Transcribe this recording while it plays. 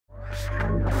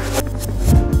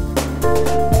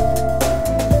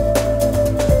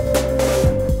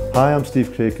Hi, I'm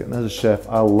Steve Craik, and as a chef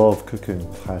I love cooking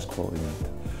with highest quality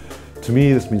meat. To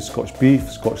me this means Scotch beef,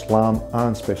 Scotch lamb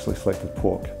and specially selected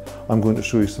pork. I'm going to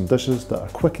show you some dishes that are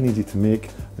quick and easy to make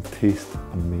and taste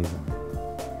amazing.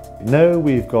 Now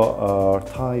we've got our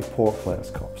Thai pork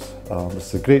lettuce cups.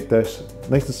 This is a great dish,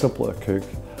 nice and simple to cook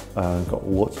and got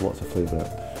lots of flavour in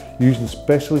it. Using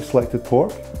specially selected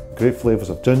pork, great flavours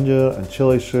of ginger and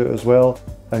chilli through it as well,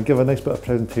 and give a nice bit of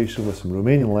presentation with some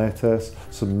Romanian lettuce,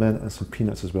 some mint and some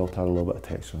peanuts as well to add a little bit of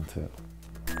texture into it.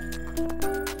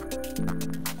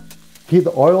 Heat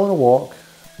the oil on a wok,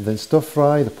 and then stir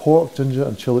fry the pork, ginger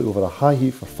and chilli over a high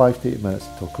heat for 5 to 8 minutes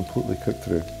until completely cooked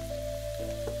through.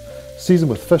 Season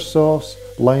with fish sauce,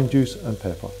 lime juice and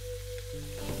pepper.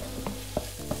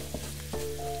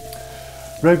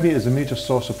 Red meat is a major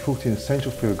source of protein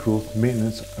essential for your growth,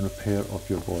 maintenance and repair of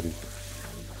your body.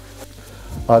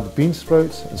 Add the bean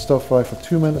sprouts and stir fry for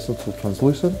 2 minutes until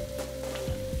translucent.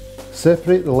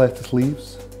 Separate the lettuce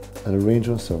leaves and arrange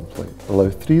on a serving plate. Allow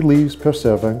 3 leaves per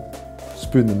serving.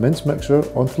 Spoon the minced mixture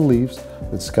onto the leaves,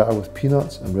 then scatter with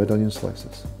peanuts and red onion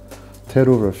slices. Tear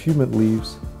over a few mint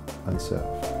leaves and serve.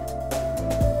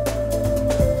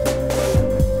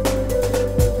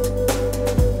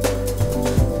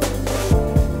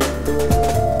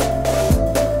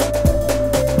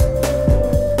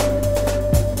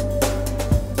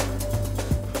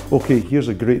 Okay, here's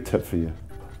a great tip for you.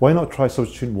 Why not try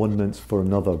substituting one mince for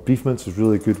another? Beef mince is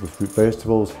really good with root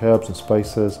vegetables, herbs and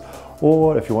spices,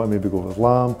 or if you want to maybe go with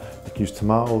lamb, you can use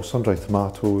tomatoes, sun-dried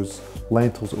tomatoes,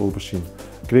 lentils, aubergine.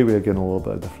 Great way of getting a little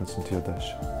bit of difference into your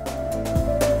dish.